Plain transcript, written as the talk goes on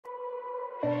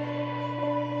Hi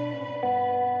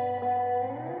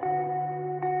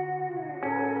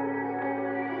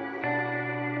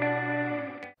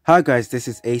guys, this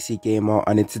is AC Gamer,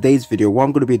 and in today's video what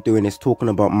I'm going to be doing is talking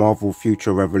about Marvel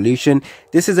Future Revolution.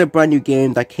 This is a brand new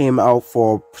game that came out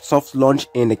for soft launch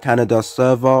in the Canada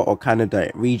server or Canada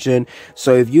region.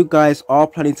 So if you guys are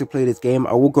planning to play this game,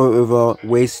 I will go over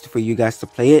ways for you guys to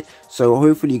play it. So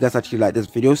hopefully you guys actually like this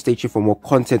video. Stay tuned for more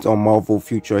content on Marvel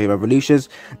Future Revolutions.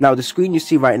 Now the screen you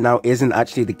see right now isn't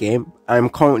actually the game. I'm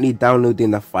currently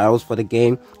downloading the files for the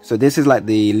game. So this is like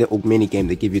the little mini game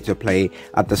they give you to play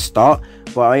at the start.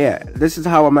 But yeah, this is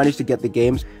how I managed to get the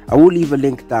games. I will leave a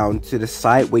link down to the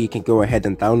site where you can go ahead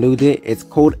and download it. It's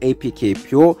called APK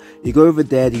Pure. You go over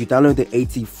there, you download the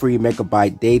 83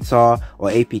 megabyte data or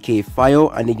APK file,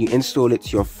 and then you install it to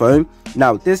your phone.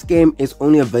 Now this game is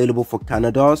only available for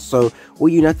Canada, so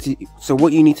what you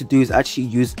need to do is actually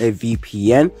use a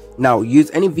VPN. Now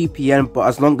use any VPN, but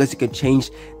as long as you can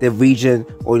change the region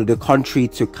or the country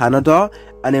to Canada.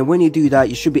 And then when you do that,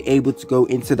 you should be able to go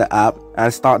into the app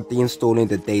and start deinstalling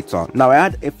the data. Now I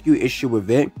had a few issues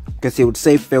with it because it would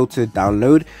say fail to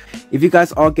download. If you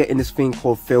guys are getting this thing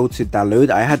called fail to download,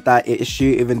 I had that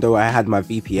issue even though I had my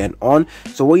VPN on.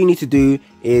 So what you need to do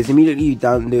is immediately you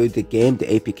download the game, the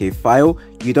APK file.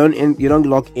 You don't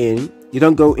log in. You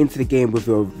don't go into the game with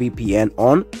your VPN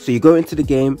on. So you go into the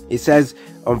game, it says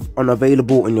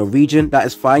unavailable in your region. That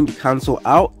is fine. You cancel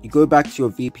out, you go back to your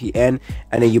VPN,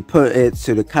 and then you put it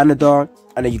to the Canada,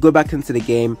 and then you go back into the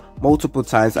game multiple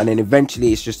times, and then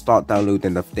eventually it's just start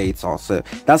downloading the data. So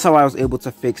that's how I was able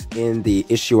to fix in the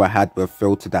issue I had with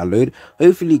fail to download.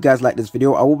 Hopefully you guys like this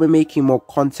video. I will be making more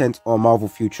content on Marvel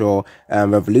Future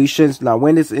Revolutions. Now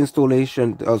when this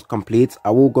installation is complete, I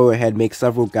will go ahead make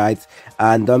several guides,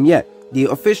 and yeah, the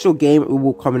official game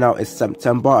will coming out in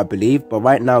September, I believe, but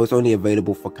right now it's only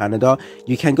available for Canada.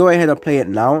 You can go ahead and play it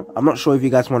now. I'm not sure if you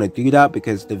guys want to do that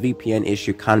because the VPN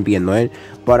issue can be annoying,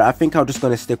 but I think I'm just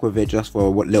going to stick with it just for a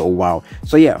little while.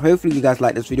 So yeah, hopefully you guys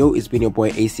like this video. It's been your boy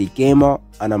AC Gamer,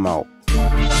 and I'm out.